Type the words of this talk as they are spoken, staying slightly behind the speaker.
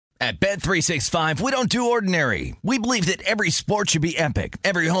At Bet365, we don't do ordinary. We believe that every sport should be epic.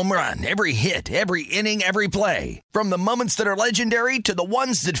 Every home run, every hit, every inning, every play. From the moments that are legendary to the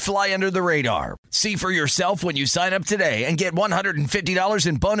ones that fly under the radar. See for yourself when you sign up today and get $150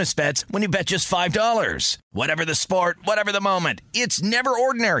 in bonus bets when you bet just $5. Whatever the sport, whatever the moment, it's never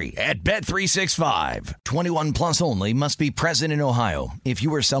ordinary at Bet365. 21 plus only. Must be present in Ohio. If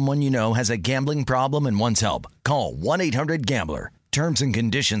you or someone you know has a gambling problem and wants help, call 1-800-GAMBLER. Terms and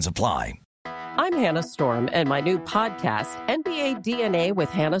conditions apply. I'm Hannah Storm, and my new podcast, NBA DNA with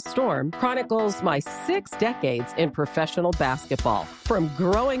Hannah Storm, chronicles my 6 decades in professional basketball. From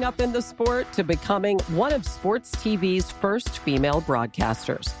growing up in the sport to becoming one of sports TV's first female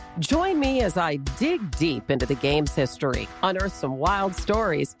broadcasters. Join me as I dig deep into the game's history, unearth some wild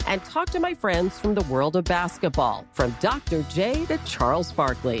stories, and talk to my friends from the world of basketball, from Dr. J to Charles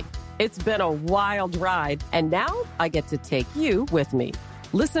Barkley. It's been a wild ride, and now I get to take you with me.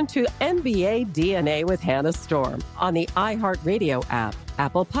 Listen to NBA DNA with Hannah Storm on the iHeartRadio app,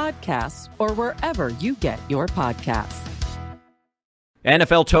 Apple Podcasts, or wherever you get your podcasts.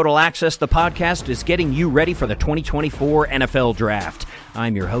 NFL Total Access, the podcast, is getting you ready for the 2024 NFL Draft.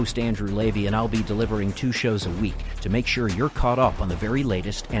 I'm your host, Andrew Levy, and I'll be delivering 2 shows a week to make sure you're caught up on the very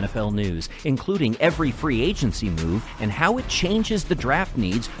latest NFL news, including every free agency move and how it changes the draft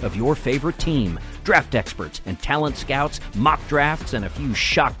needs of your favorite team. Draft experts and talent scouts, mock drafts, and a few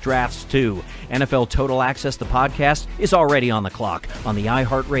shock drafts, too. NFL Total Access, the podcast, is already on the clock on the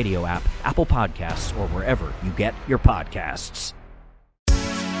iHeartRadio app, Apple Podcasts, or wherever you get your podcasts.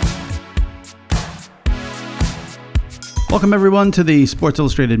 Welcome, everyone, to the Sports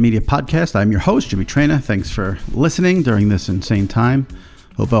Illustrated Media Podcast. I'm your host, Jimmy Traina. Thanks for listening during this insane time.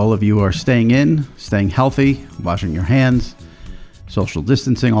 Hope all of you are staying in, staying healthy, washing your hands, social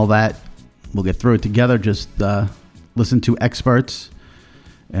distancing, all that. We'll get through it together. Just listen to experts,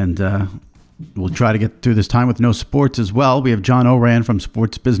 and we'll try to get through this time with no sports as well. We have John Ourand from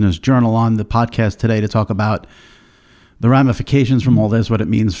Sports Business Journal on the podcast today to talk about the ramifications from all this, what it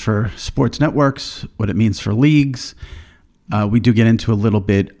means for sports networks, what it means for leagues. We do get into a little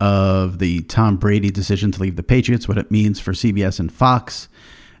bit of the Tom Brady decision to leave the Patriots, what it means for CBS and Fox,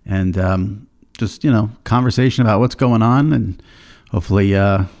 and just, conversation about what's going on. And hopefully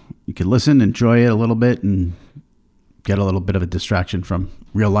you can listen, enjoy it a little bit, and get a little bit of a distraction from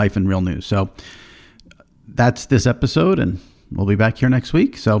real life and real news. So that's this episode, and we'll be back here next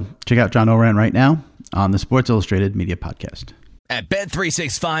week. So check out John Ourand right now on the Sports Illustrated Media Podcast. At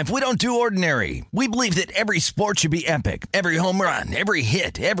Bet365, we don't do ordinary. We believe that every sport should be epic. Every home run, every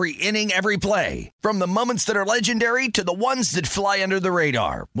hit, every inning, every play. From the moments that are legendary to the ones that fly under the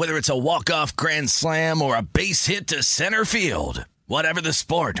radar. Whether it's a walk-off grand slam or a base hit to center field. Whatever the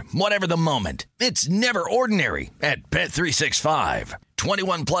sport, whatever the moment. It's never ordinary at Bet365.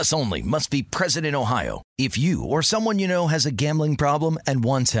 21 plus only. Must be present in Ohio. If you or someone you know has a gambling problem and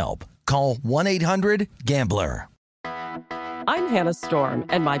wants help, call 1-800-GAMBLER. I'm Hannah Storm,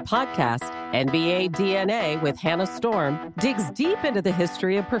 and my podcast, NBA DNA with Hannah Storm, digs deep into the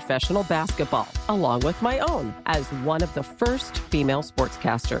history of professional basketball, along with my own, as one of the first female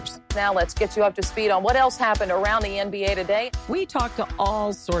sportscasters. Now let's get you up to speed on what else happened around the NBA today. We talked to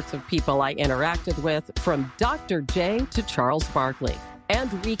all sorts of people I interacted with, from Dr. J to Charles Barkley, and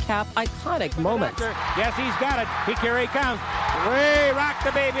recap iconic moments. Yes, he's got it. Here he comes. Way rock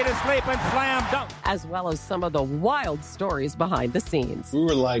the baby to sleep and slam dunk. As well as some of the wild stories behind the scenes. We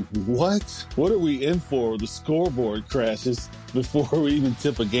were like, what? What are we in for? The scoreboard crashes before we even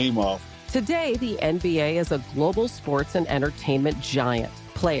tip a game off. Today, the NBA is a global sports and entertainment giant.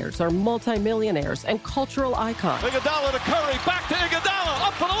 Players are multimillionaires and cultural icons. Iguodala to Curry, back to Iguodala,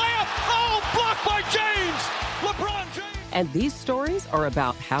 up for the layup. Oh, blocked by James. LeBron James. And these stories are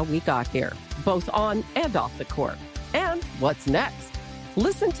about how we got here, both on and off the court. And what's next?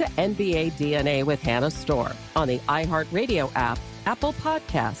 Listen to NBA DNA with Hannah Storm on the iHeartRadio app, Apple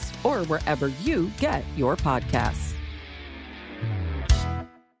Podcasts, or wherever you get your podcasts.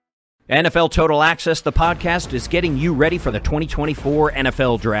 NFL Total Access, the podcast, is getting you ready for the 2024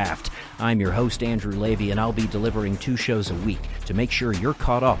 NFL Draft. I'm your host, Andrew Levy, and I'll be delivering 2 shows a week to make sure you're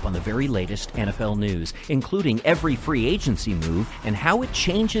caught up on the very latest NFL news, including every free agency move and how it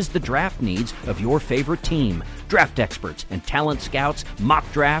changes the draft needs of your favorite team. Draft experts and talent scouts, mock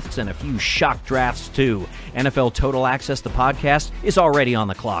drafts, and a few shock drafts, too. NFL Total Access, the podcast, is already on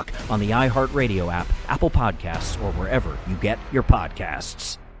the clock on the iHeartRadio app, Apple Podcasts, or wherever you get your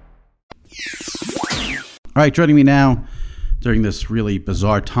podcasts. All right, joining me now during this really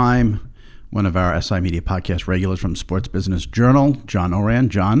bizarre time, one of our SI Media Podcast regulars from Sports Business Journal, John Ourand.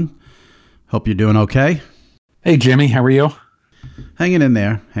 John, hope you're doing okay. Hey, Jimmy, how are you? Hanging in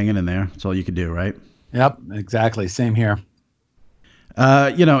there. That's all you could do, right? Yep, exactly. Same here.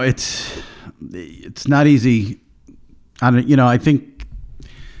 It's not easy. I think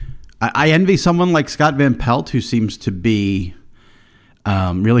I envy someone like Scott Van Pelt, who seems to be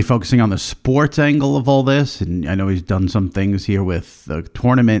really focusing on the sports angle of all this. And I know he's done some things here with the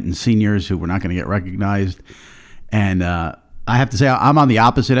tournament and seniors who were not going to get recognized. And I have to say, I'm on the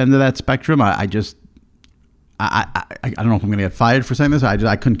opposite end of that spectrum. I don't know if I'm going to get fired for saying this.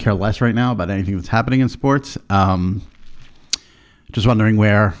 I couldn't care less right now about anything that's happening in sports. Just wondering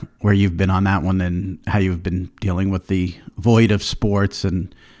where you've been on that one and how you've been dealing with the void of sports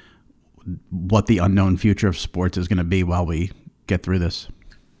and what the unknown future of sports is going to be while we get through this.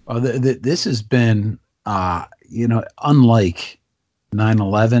 This has been, unlike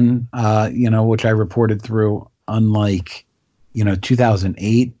 9/11, which I reported through, unlike,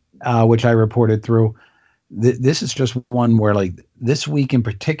 2008, which I reported through. This is just one where, like, this week in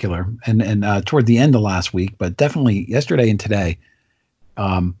particular, and toward the end of last week, but definitely yesterday and today,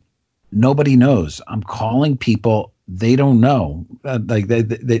 nobody knows. I'm calling people. They don't know. They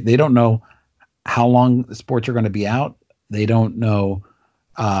don't know how long the sports are going to be out. They don't know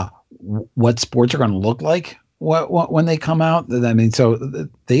what sports are going to look like when they come out. I mean, so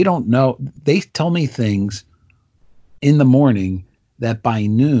they don't know. They tell me things in the morning that by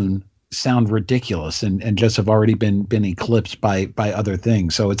noon sound ridiculous and just have already been eclipsed by other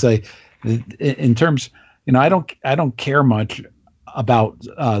things. So it's in terms, I don't care much about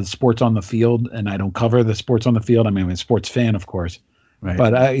sports on the field, and I don't cover the sports on the field. I mean, I'm a sports fan, of course, right.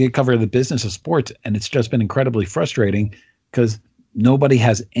 But I cover the business of sports, and it's just been incredibly frustrating because nobody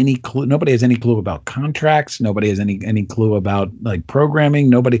has any clue. Nobody has any clue about contracts. Nobody has any clue about, like,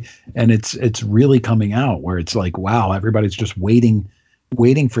 programming. And it's really coming out where it's like, wow, everybody's just waiting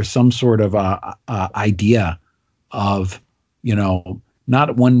for some sort of idea of,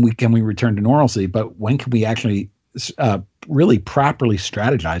 not when can we return to normalcy, but when can we actually really properly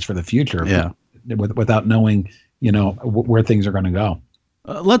strategize for the future, without knowing, where things are going to go.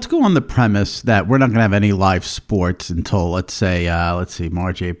 Let's go on the premise that we're not going to have any live sports until let's say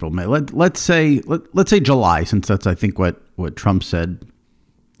March, April, May. Let's say July, since that's I think what Trump said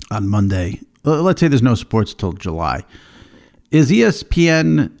on Monday. Let's say there's no sports till July. Is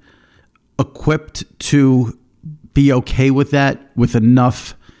ESPN equipped to be okay with that, with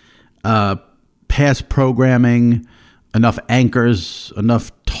enough past programming, enough anchors,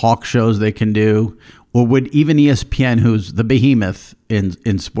 enough talk shows they can do? Or would even ESPN, who's the behemoth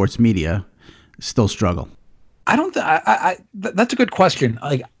in sports media, still struggle? I don't. That's a good question.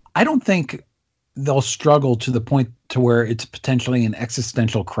 Like, I don't think they'll struggle to the point to where it's potentially an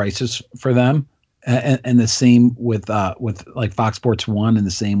existential crisis for them. And the same with like Fox Sports 1, and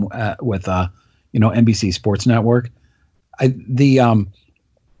the same with NBC Sports Network.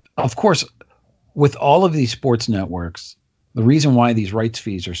 Of course, with all of these sports networks, the reason why these rights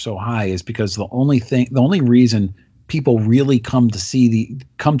fees are so high is because the only reason people really come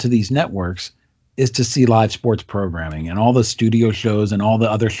to these networks is to see live sports programming, and all the studio shows and all the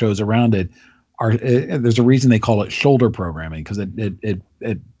other shows around it there's a reason they call it shoulder programming, because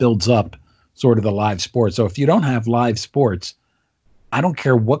it builds up sort of the live sports. So if you don't have live sports, I don't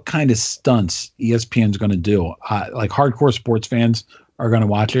care what kind of stunts ESPN's going to do. Like, hardcore sports fans are going to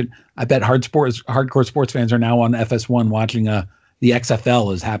watch it. I bet hardcore sports fans are now on FS1 watching the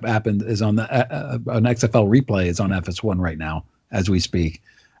XFL is on the an XFL replay is on FS1 right now as we speak.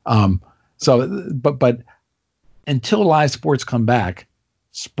 But until live sports come back,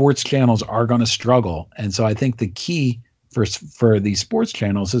 sports channels are going to struggle. And so I think the key for these sports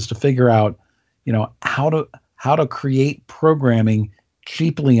channels is to figure out, how to create programming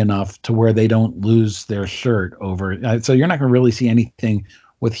cheaply enough to where they don't lose their shirt over. So you're not going to really see anything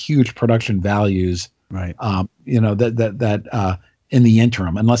with huge production values, right? That in the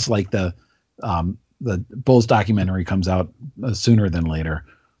interim, unless like the Bulls documentary comes out sooner than later.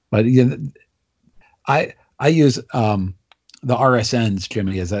 But I use the RSNs,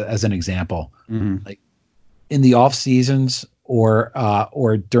 Jimmy, as an example. Mm-hmm. Like, in the off seasons or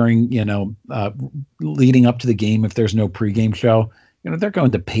during leading up to the game, if there's no pregame show, they're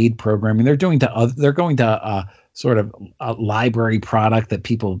going to paid programming. They're going to sort of a library product that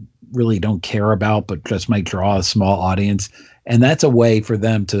people really don't care about, but just might draw a small audience. And that's a way for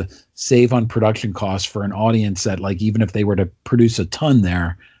them to save on production costs for an audience that, like, even if they were to produce a ton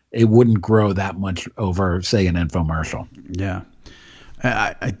there, it wouldn't grow that much over, say, an infomercial. Yeah.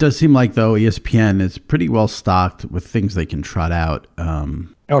 It does seem like, though, ESPN is pretty well stocked with things they can trot out. Oh,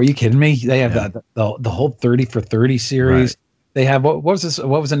 are you kidding me? They have the whole 30 for 30 series. They have what was this?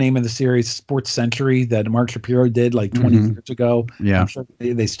 What was the name of the series? Sports Century that Mark Shapiro did like 20 years ago. Yeah, I'm sure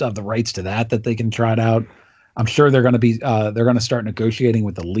they still have the rights to that they can try it out. I'm sure they're going to start negotiating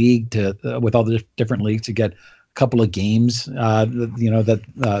with the league with all the different leagues to get a couple of games.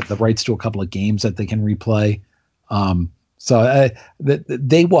 The rights to a couple of games that they can replay. So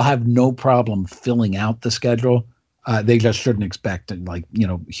they will have no problem filling out the schedule. They just shouldn't expect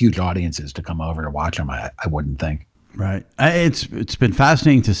huge audiences to come over to watch them. I wouldn't think. Right. It's been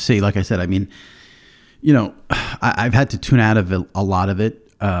fascinating to see. Like I said, I mean, I've had to tune out of a lot of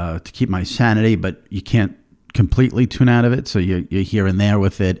it to keep my sanity, but you can't completely tune out of it. So you're here and there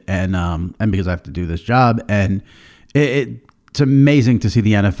with it, and because I have to do this job, and it's amazing to see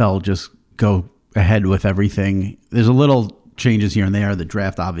the NFL just go ahead with everything. There's a little changes here and there. The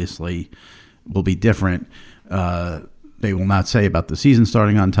draft obviously will be different. They will not say about the season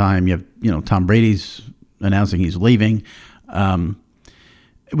starting on time. You have, Tom Brady's announcing he's leaving,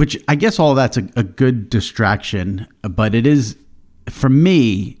 which I guess all of that's a good distraction, but it is, for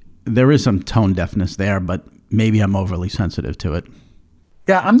me, there is some tone deafness there, but maybe I'm overly sensitive to it.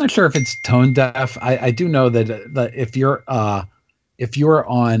 Yeah, I'm not sure if it's tone deaf. I do know that if you're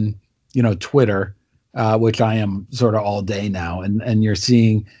on, Twitter, which I am sort of all day now, and you're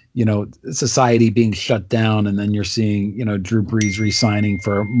seeing, society being shut down, and then you're seeing, Drew Brees re-signing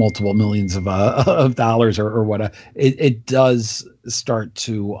for multiple millions of dollars or whatever. It does start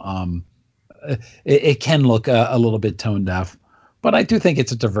to, it can look a little bit tone deaf, but I do think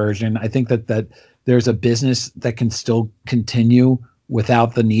it's a diversion. I think that there's a business that can still continue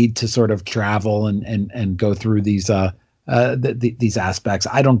without the need to sort of travel and go through these aspects.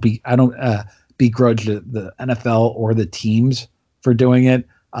 I don't begrudge the NFL or the teams for doing it.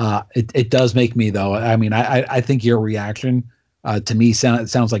 It does make me, though. I mean, I think your reaction to me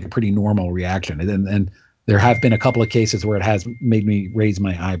sounds like a pretty normal reaction, and there have been a couple of cases where it has made me raise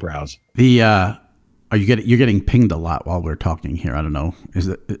my eyebrows. You're getting pinged a lot while we're talking here. I don't know.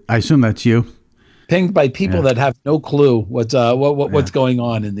 I assume that's you. Pinged by people that have no clue what's going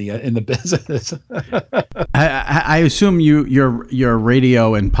on in the business. I assume your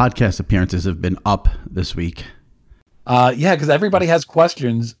radio and podcast appearances have been up this week. Yeah, because everybody has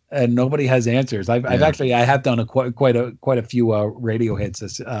questions and nobody has answers. I have done quite a few radio hits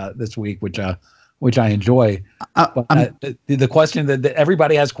this week, which I enjoy. The question that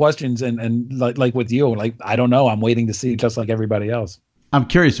everybody has questions, and like with you, like I don't know. I'm waiting to see, just like everybody else. I'm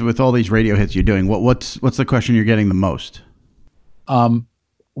curious, with all these radio hits you're doing, what's the question you're getting the most? The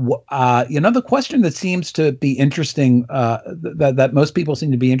question that seems to be interesting, that most people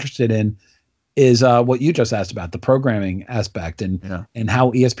seem to be interested in, is what you just asked about, the programming aspect, and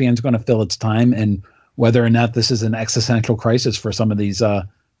how ESPN is going to fill its time, and whether or not this is an existential crisis for some of these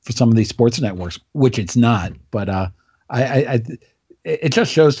sports networks, which it's not. But it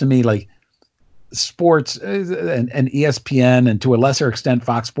just shows to me, like, sports and ESPN, and to a lesser extent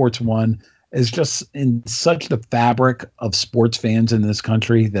Fox Sports 1, is just in such the fabric of sports fans in this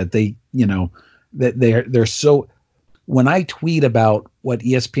country that they're so. When I tweet about what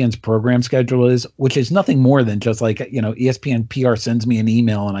ESPN's program schedule is, which is nothing more than just like, ESPN PR sends me an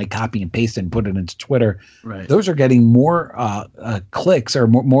email and I copy and paste it and put it into Twitter. Right. Those are getting more clicks or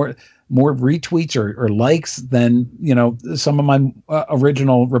more retweets or likes than, some of my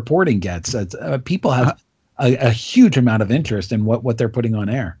original reporting gets. People have a huge amount of interest in what they're putting on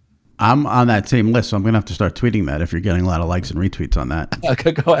air. I'm on that same list, so I'm going to have to start tweeting that if you're getting a lot of likes and retweets on that.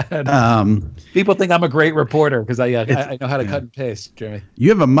 Okay, go ahead. People think I'm a great reporter because I know how to cut and paste, Jimmy. You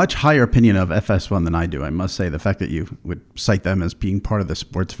have a much higher opinion of FS1 than I do, I must say. The fact that you would cite them as being part of the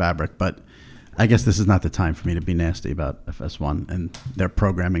sports fabric, but I guess this is not the time for me to be nasty about FS1 and their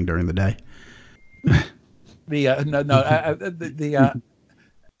programming during the day. The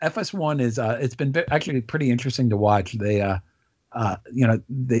FS1 is it's been actually pretty interesting to watch.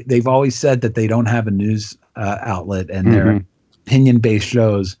 They've always said that they don't have a news outlet, and they're opinion-based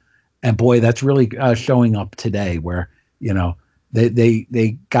shows. And boy, that's really showing up today, where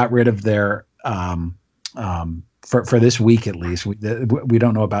they got rid of their for this week at least. We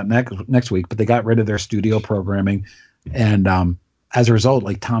don't know about next week, but they got rid of their studio programming, and as a result,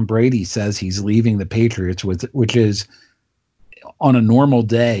 like Tom Brady says he's leaving the Patriots, which is on a normal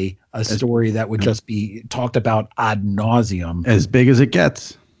day a story that would just be talked about ad nauseum, as big as it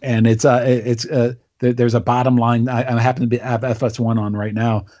gets. And there's a bottom line. I happen to have FS1 on right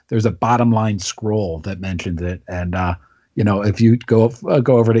now. There's a bottom line scroll that mentions it, and if you go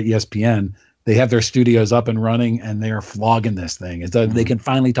over to ESPN, they have their studios up and running, and they are flogging this thing. They can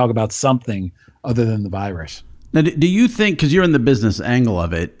finally talk about something other than the virus. Now, do you think, because you're in the business angle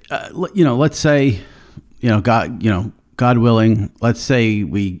of it, let's say, God willing, let's say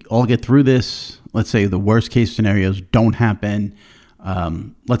we all get through this. Let's say the worst case scenarios don't happen.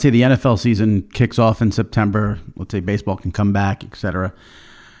 Let's say the NFL season kicks off in September. Let's say baseball can come back, etc.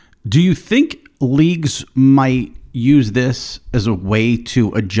 Do you think leagues might use this as a way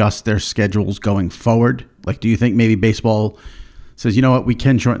to adjust their schedules going forward? Like, do you think maybe baseball says, you know what, we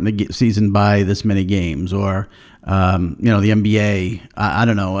can shorten the season by this many games, or the NBA? I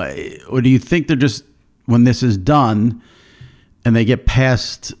don't know. Or do you think they're just, when this is done and they get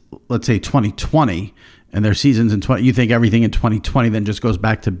past, let's say 2020, and their seasons in 20, you think everything in 2020 then just goes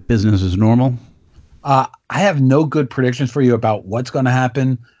back to business as normal? I have no good predictions for you about what's going to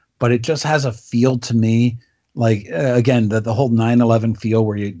happen, but it just has a feel to me like, again, the whole 9/11 feel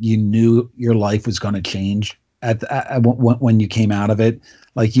where you knew your life was going to change when you came out of it.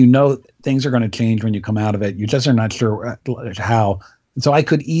 Like, things are going to change when you come out of it. You just are not sure how. And so I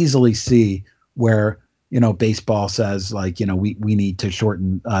could easily see where, baseball says, like, we need to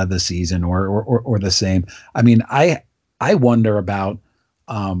shorten the season or the same. I mean, I wonder about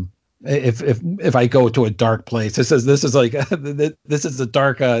if I go to a dark place. This is like this is a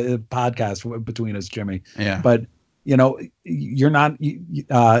dark podcast between us, Jimmy. Yeah. But you're not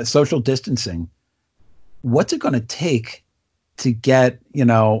social distancing. What's it going to take to get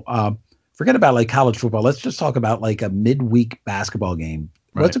forget about like college football. Let's just talk about like a midweek basketball game.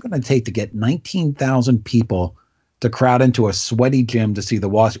 Right. What's it going to take to get 19,000 people to crowd into a sweaty gym to see the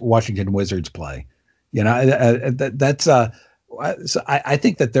Washington Wizards play? That's so I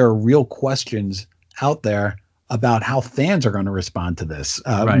think that there are real questions out there about how fans are going to respond to this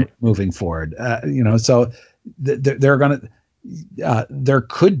moving forward. So they're going to. There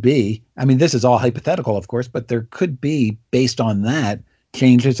could be. I mean, this is all hypothetical, of course, but there could be, based on that,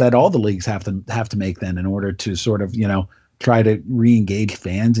 changes that all the leagues have to make then in order to sort of try to re-engage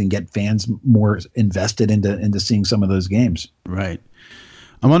fans and get fans more invested into seeing some of those games. Right.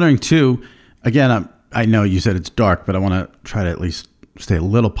 I'm wondering too. Again, I know you said it's dark, but I want to try to at least stay a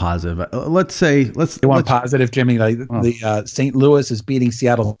little positive. You want positive, Jimmy? Like the St. Louis is beating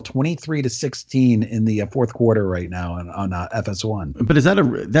Seattle 23-16 in the fourth quarter right now on FS1. But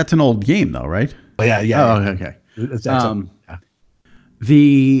that's an old game though, right? Oh, yeah. Oh, okay.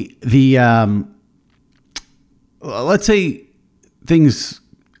 Let's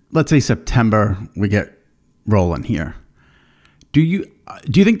say September we get rolling here. Do you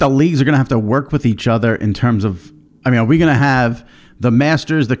think the leagues are going to have to work with each other in terms of, are we going to have the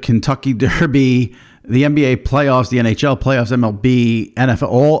Masters, the Kentucky Derby, the NBA playoffs, the NHL playoffs, MLB, NFL,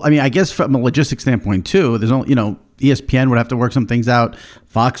 all? I guess from a logistics standpoint too, there's only, ESPN would have to work some things out.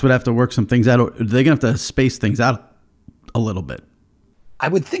 Fox would have to work some things out. Or they're going to have to space things out a little bit. I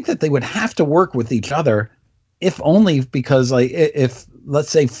would think that they would have to work with each other, if only because, like, if let's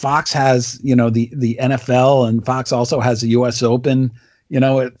say Fox has, the NFL and Fox also has the U.S. Open,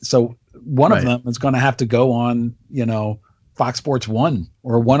 so one of them is going to have to go on, Fox Sports 1,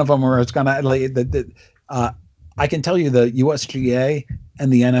 or one of them, or it's going to, I can tell you the USGA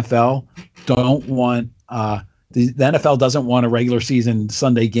and the NFL don't want, the NFL doesn't want a regular season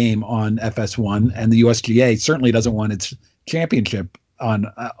Sunday game on FS1, and the USGA certainly doesn't want its championship on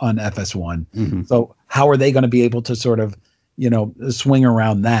FS1. Mm-hmm. So how are they going to be able to sort of, swing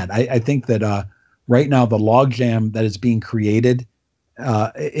around that? I think that right now the logjam that is being created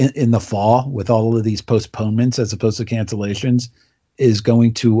in the fall with all of these postponements as opposed to cancellations is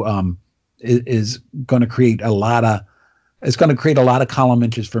going to create a lot of column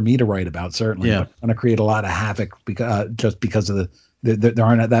inches for me to write about, certainly. Yeah. It's going to create a lot of havoc because of there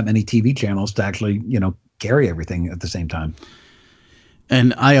aren't that many TV channels to actually, carry everything at the same time.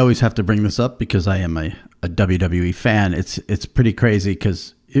 And I always have to bring this up because I am a WWE fan. It's pretty crazy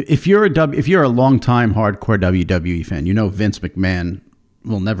because if you're a longtime hardcore WWE fan, Vince McMahon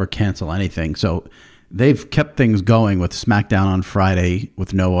will never cancel anything. So they've kept things going with SmackDown on Friday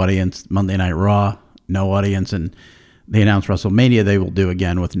with no audience, Monday Night Raw, no audience, and they announced WrestleMania they will do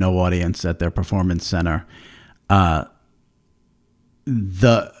again with no audience at their Performance Center. It's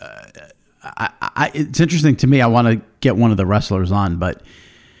interesting to me. I want to get one of the wrestlers on, but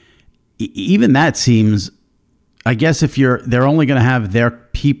even that seems, I guess if they're only going to have their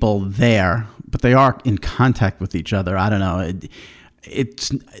people there, but they are in contact with each other. I don't know.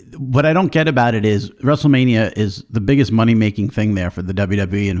 It's what I don't get about it is WrestleMania is the biggest money making thing there for the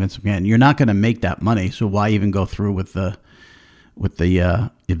WWE and Vince McMahon. You're not going to make that money, so why even go through with the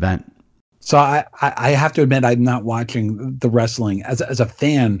event? So I have to admit, I'm not watching the wrestling as a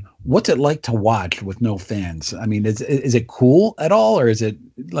fan. What's it like to watch with no fans? Is it cool at all, or is it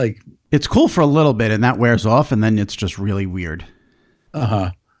like? It's cool for a little bit, and that wears off, and then it's just really weird.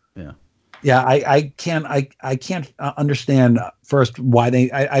 Yeah. Yeah, I can't understand first why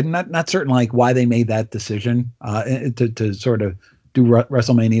I'm not certain like why they made that decision to sort of do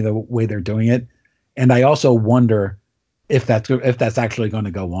WrestleMania the way they're doing it, and I also wonder if that's actually going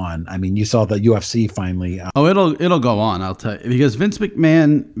to go on. I mean, you saw the UFC finally. It'll go on. I'll tell you, because Vince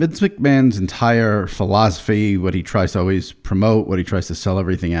McMahon's entire philosophy, what he tries to always promote, what he tries to sell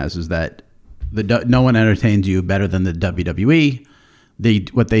everything as, is that no one entertains you better than the WWE.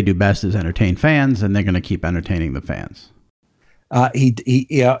 What they do best is entertain fans, and they're going to keep entertaining the fans.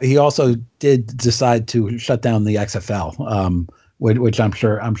 He also did decide to shut down the XFL, which I'm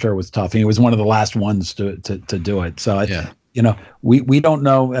sure was tough. He was one of the last ones to do it. So we don't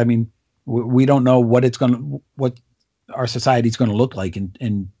know. I mean, we don't know what our society's going to look like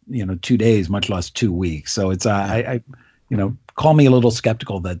in 2 days, much less 2 weeks. So it's call me a little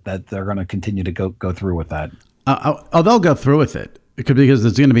skeptical that they're going to continue to go through with that. They'll go through with it because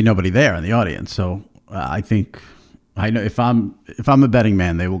there's going to be nobody there in the audience. So I know if I'm a betting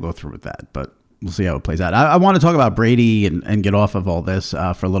man, they will go through with that, but we'll see how it plays out. I want to talk about Brady and get off of all this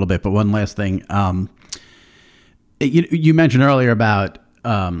for a little bit. But one last thing, you mentioned earlier about,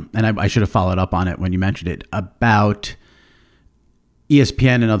 and I should have followed up on it when you mentioned it, about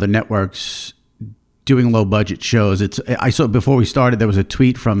ESPN and other networks doing low budget shows. I saw before we started, there was a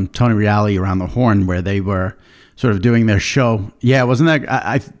tweet from Tony Reali around the Horn where they were sort of doing their show. Yeah, wasn't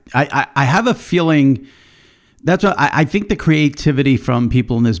that? I have a feeling that's what I think the creativity from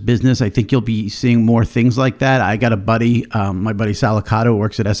people in this business. I think you'll be seeing more things like that. I got a buddy, my buddy Salicato,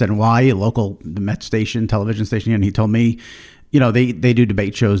 works at SNY, a local Met station, television station, and he told me, they do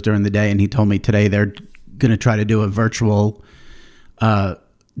debate shows during the day, and he told me today they're going to try to do a virtual,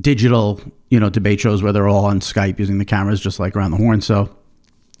 digital, debate shows where they're all on Skype using the cameras, just like around the Horn. So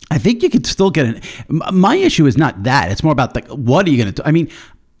I think you could still get it. My issue is not that. It's more about what are you going to do? I mean,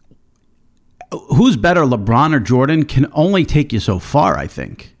 who's better, LeBron or Jordan, can only take you so far, I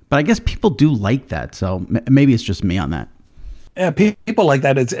think. But I guess people do like that. So maybe it's just me on that. Yeah, people like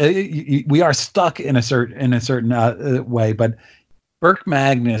that. It's we are stuck in a certain way. But Burke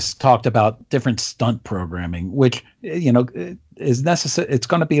Magnus talked about different stunt programming, which is necessary. It's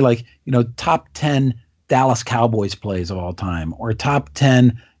going to be like top 10 Dallas Cowboys plays of all time, or top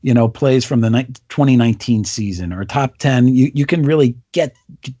 10 plays from the 2019 season, or top 10. You can really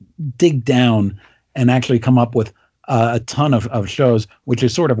dig down and actually come up with a ton of shows, which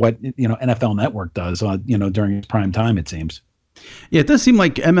is sort of what NFL Network does during its prime time, it seems. Yeah, it does seem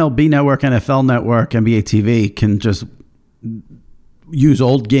like MLB Network, NFL Network, NBA TV can just use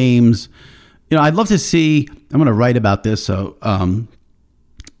old games. I'd love to see, I'm going to write about this, so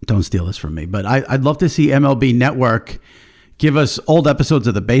don't steal this from me, but I'd love to see MLB Network give us old episodes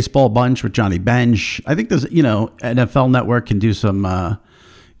of the Baseball Bunch with Johnny Bench. I think there's, NFL Network can do some,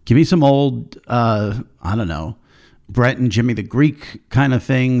 give me some old, I don't know, Brett and Jimmy the Greek kind of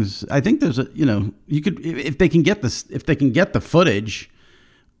things. I think there's you could, if they can get the footage,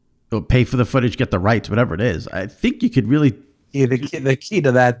 or pay for the footage, get the rights, whatever it is, I think you could really. Yeah, the key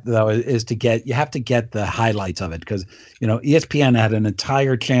to that though is you have to get the highlights of it, because ESPN had an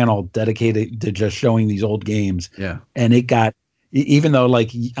entire channel dedicated to just showing these old games. Yeah, and it got, even though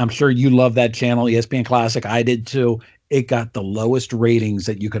I'm sure you love that channel, ESPN Classic, I did too. It got the lowest ratings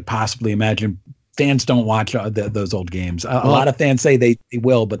that you could possibly imagine. Fans don't watch those old games. A lot of fans say they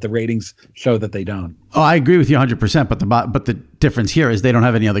will, but the ratings show that they don't. Oh, I agree with you 100%. But the difference here is they don't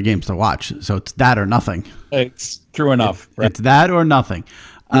have any other games to watch, so it's that or nothing. It's true enough. Right? It's that or nothing.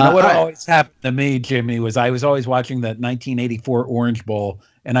 What always happened to me, Jimmy, was I was always watching that 1984 Orange Bowl,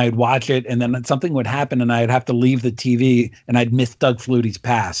 and I'd watch it, and then something would happen, and I'd have to leave the TV, and I'd miss Doug Flutie's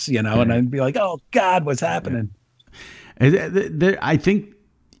pass, and I'd be like, "Oh God, what's happening?" I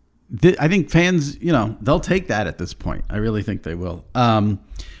think fans, they'll take that at this point. I really think they will.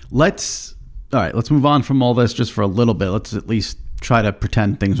 Let's move on from all this just for a little bit. Let's at least try to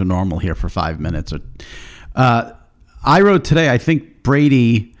pretend things are normal here for 5 minutes. I wrote today, I think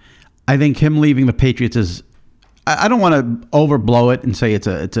Brady, him leaving the Patriots is, I don't want to overblow it and say it's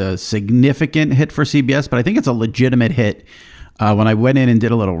a significant hit for CBS, but I think it's a legitimate hit. When I went in and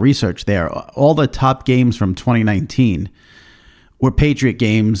did a little research there, all the top games from 2019 were Patriot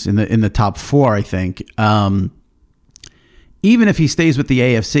games in the top 4, I think. Even if he stays with the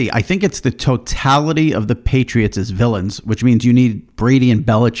AFC, I think it's the totality of the Patriots as villains, which means you need Brady and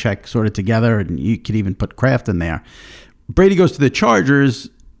Belichick sort of together, and you could even put Kraft in there. Brady goes to the Chargers.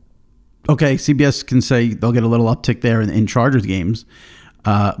 Okay, CBS can say they'll get a little uptick there in Chargers games,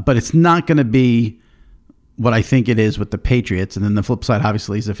 but it's not going to be what I think it is with the Patriots. And then the flip side,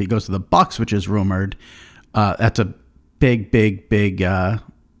 obviously, is if he goes to the Bucs, which is rumored, that's a big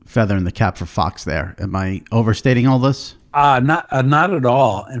feather in the cap for Fox there. Am I overstating all this? Not at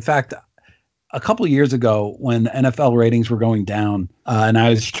all. In fact, a couple of years ago when NFL ratings were going down, and I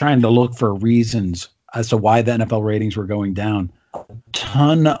was trying to look for reasons as to why the NFL ratings were going down, a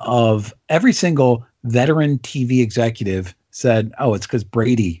ton of every single veteran TV executive said, "Oh, it's because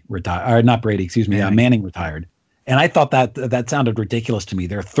Brady retired, or not Brady, excuse me, Manning retired." And I thought that sounded ridiculous to me.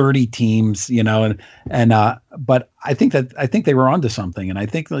 There are 30 teams, but I think they were onto something. And I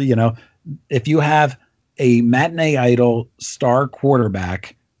think, if you have a matinee idol star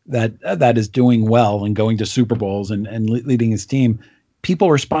quarterback that is doing well and going to Super Bowls and leading his team,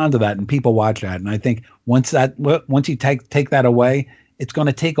 people respond to that and people watch that. And I think once you take that away, it's going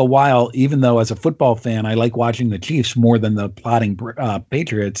to take a while, even though as a football fan, I like watching the Chiefs more than the plodding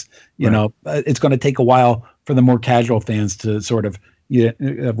Patriots. It's going to take a while for the more casual fans to sort of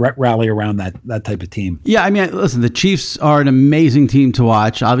rally around that type of team. Yeah, I mean, listen, the Chiefs are an amazing team to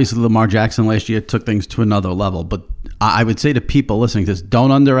watch. Obviously, Lamar Jackson last year took things to another level. But I would say to people listening to this,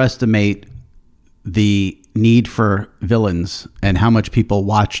 don't underestimate the need for villains and how much people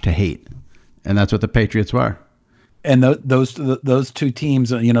watch to hate. And that's what the Patriots were. And those two teams,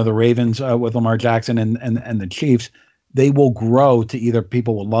 the Ravens with Lamar Jackson and the Chiefs, they will grow to either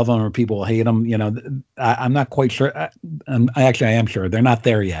people will love them or people will hate them. I'm not quite sure. I am sure they're not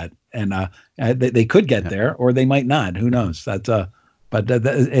there yet, and they could get there or they might not. Who knows?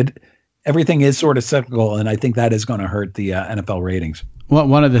 Everything is sort of cyclical, and I think that is going to hurt the NFL ratings. Well,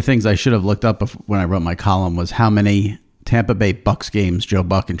 one of the things I should have looked up when I wrote my column was how many Tampa Bay Bucks games Joe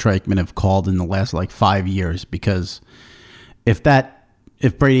Buck and Troy Aikman have called in the last 5 years, because if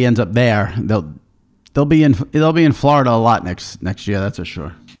Brady ends up there, they'll be in Florida a lot next year. That's for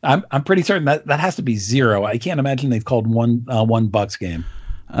sure. I'm pretty certain that has to be 0. I can't imagine they've called one Bucks game.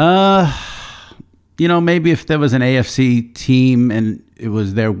 Maybe if there was an AFC team and it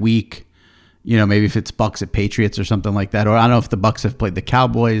was their week, maybe if it's Bucks at Patriots or something like that, or I don't know if the Bucks have played the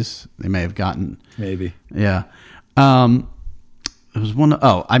Cowboys, they may have gotten maybe. Yeah. It was one.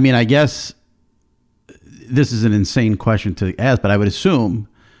 I guess this is an insane question to ask, but I would assume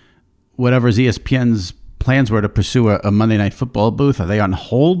whatever ESPN's plans were to pursue a Monday Night Football booth, are they on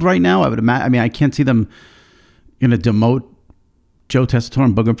hold right now? I would imagine. I can't see them going to demote Joe Tessitore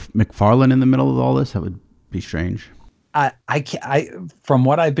and Booger McFarland in the middle of all this. That would be strange. From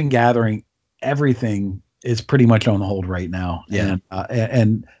what I've been gathering, everything is pretty much on hold right now. Yeah.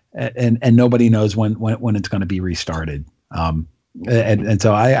 And nobody knows when it's going to be restarted. And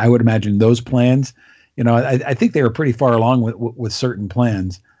so I would imagine those plans, I think they were pretty far along with certain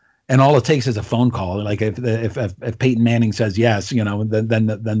plans, and all it takes is a phone call. Like if Peyton Manning says yes, then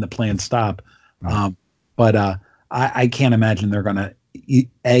the plans stop. Right. But I can't imagine they're going to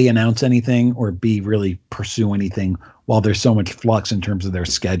A, announce anything, or B, really pursue anything while there's so much flux in terms of their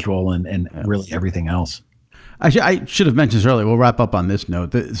schedule and really everything else. I should have mentioned this earlier. We'll wrap up on this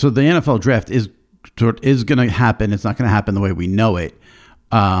note. So the NFL draft is going to happen. It's not going to happen the way we know it.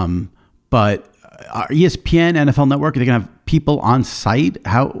 But ESPN, NFL Network, are they going to have people on site?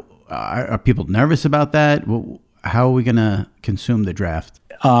 How are people nervous about that? How are we going to consume the draft?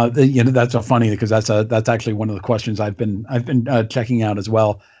 That's so funny because that's actually one of the questions I've been checking out as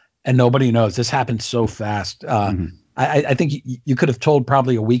well, and nobody knows. This happened so fast. I think you could have told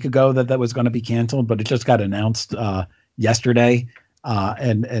probably a week ago that was going to be canceled, but it just got announced yesterday.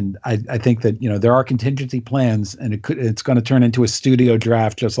 And I think that there are contingency plans, and it's going to turn into a studio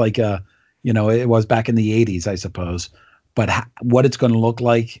draft, just like it was back in the 80s, I suppose. But what it's going to look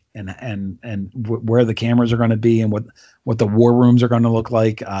like, and where the cameras are going to be, and what the war rooms are going to look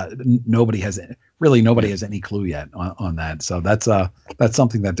like, nobody has any clue yet on that. So that's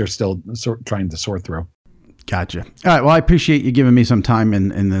something that they're still trying to sort through. Gotcha. All right. Well, I appreciate you giving me some time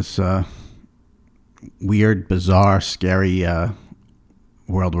in this weird, bizarre, scary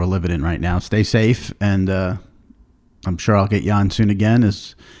world we're living in right now. Stay safe, and I'm sure I'll get you on soon again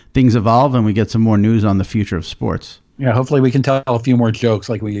as things evolve and we get some more news on the future of sports. Yeah, hopefully we can tell a few more jokes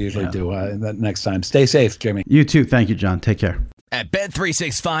like we usually do that next time. Stay safe, Jimmy. You too. Thank you, John. Take care. At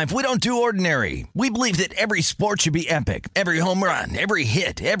Bet365, we don't do ordinary. We believe that every sport should be epic. Every home run, every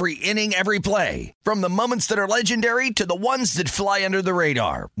hit, every inning, every play. From the moments that are legendary to the ones that fly under the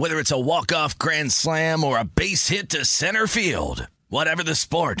radar. Whether it's a walk-off grand slam or a base hit to center field. Whatever the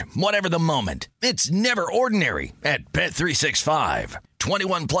sport, whatever the moment, it's never ordinary at Bet365.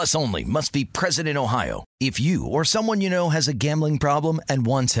 21 plus only. Must be present in Ohio. If you or someone you know has a gambling problem and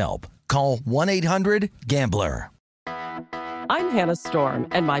wants help, call 1-800-GAMBLER. I'm Hannah Storm,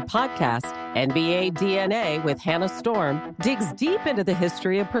 and my podcast, NBA DNA with Hannah Storm, digs deep into the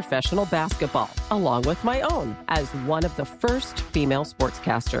history of professional basketball, along with my own, as one of the first female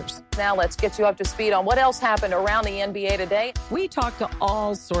sportscasters. Now let's get you up to speed on what else happened around the NBA today. We talk to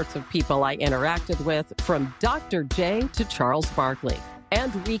all sorts of people I interacted with, from Dr. J to Charles Barkley,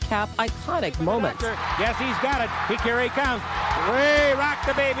 and recap iconic moments. Yes, he's got it. Here he comes. Way rock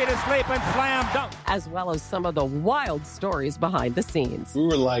the baby to sleep and slam dunk. As well as some of the wild stories behind the scenes. We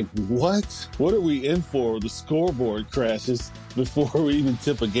were like, what? What are we in for? The scoreboard crashes before we even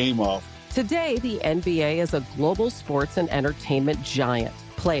tip a game off. Today, the NBA is a global sports and entertainment giant.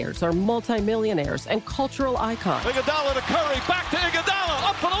 Players are multimillionaires and cultural icons. Iguodala to Curry, back to Iguodala,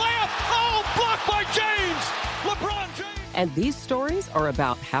 up for the layup. Oh, blocked by James. LeBron James. And these stories are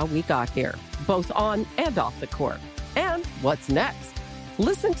about how we got here, both on and off the court. And what's next?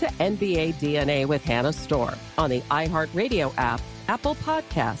 Listen to NBA DNA with Hannah Storm on the iHeartRadio app, Apple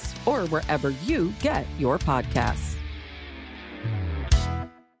Podcasts, or wherever you get your podcasts.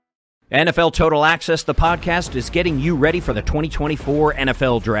 NFL Total Access, the podcast, is getting you ready for the 2024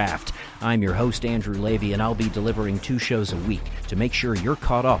 NFL Draft. I'm your host, Andrew Levy, and I'll be delivering 2 shows a week to make sure you're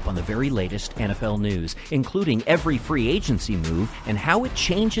caught up on the very latest NFL news, including every free agency move and how it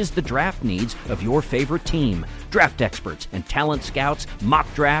changes the draft needs of your favorite team. Draft experts and talent scouts,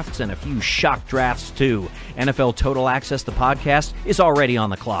 mock drafts, and a few shock drafts, too. NFL Total Access, the podcast, is already on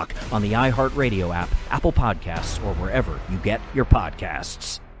the clock on the iHeartRadio app, Apple Podcasts, or wherever you get your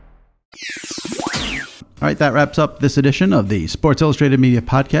podcasts. All right, that wraps up this edition of the Sports Illustrated Media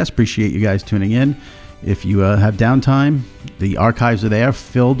Podcast. Appreciate you guys tuning in. If you have downtime, the archives are there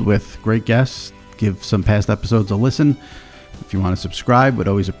filled with great guests. Give some past episodes a listen. If you want to subscribe, would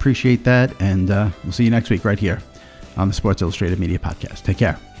always appreciate that. And we'll see you next week right here on the Sports Illustrated Media Podcast. Take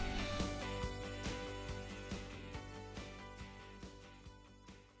care.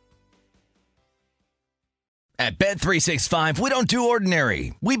 At Bet365, we don't do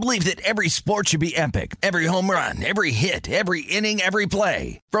ordinary. We believe that every sport should be epic. Every home run, every hit, every inning, every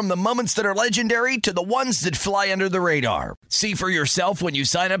play. From the moments that are legendary to the ones that fly under the radar. See for yourself when you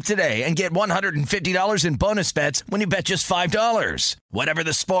sign up today and get $150 in bonus bets when you bet just $5. Whatever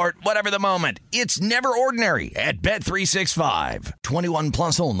the sport, whatever the moment, it's never ordinary at Bet365. 21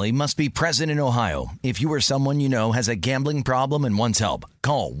 plus only. Must be present in Ohio. If you or someone you know has a gambling problem and wants help,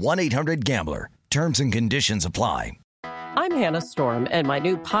 call 1-800-GAMBLER. Terms and conditions apply. I'm Hannah Storm, and my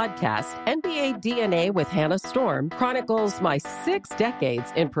new podcast, NBA DNA with Hannah Storm, chronicles my 6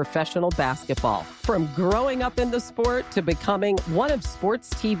 decades in professional basketball. From growing up in the sport to becoming one of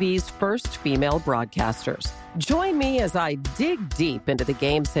sports TV's first female broadcasters. Join me as I dig deep into the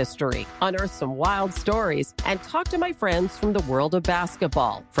game's history, unearth some wild stories, and talk to my friends from the world of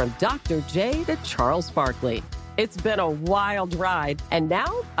basketball, from Dr. J to Charles Barkley. It's been a wild ride, and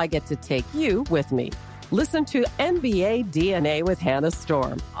now I get to take you with me. Listen to NBA DNA with Hannah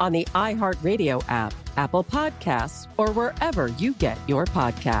Storm on the iHeartRadio app, Apple Podcasts, or wherever you get your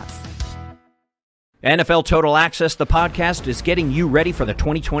podcasts. NFL Total Access, the podcast, is getting you ready for the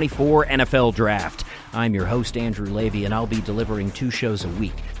 2024 NFL Draft. I'm your host, Andrew Levy, and I'll be delivering 2 shows a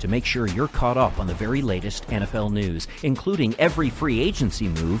week to make sure you're caught up on the very latest NFL news, including every free agency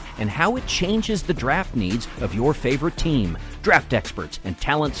move and how it changes the draft needs of your favorite team. Draft experts and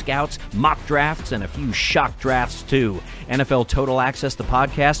talent scouts, mock drafts, and a few shock drafts, too. NFL Total Access, the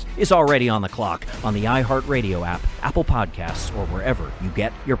podcast, is already on the clock on the iHeartRadio app, Apple Podcasts, or wherever you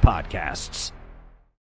get your podcasts.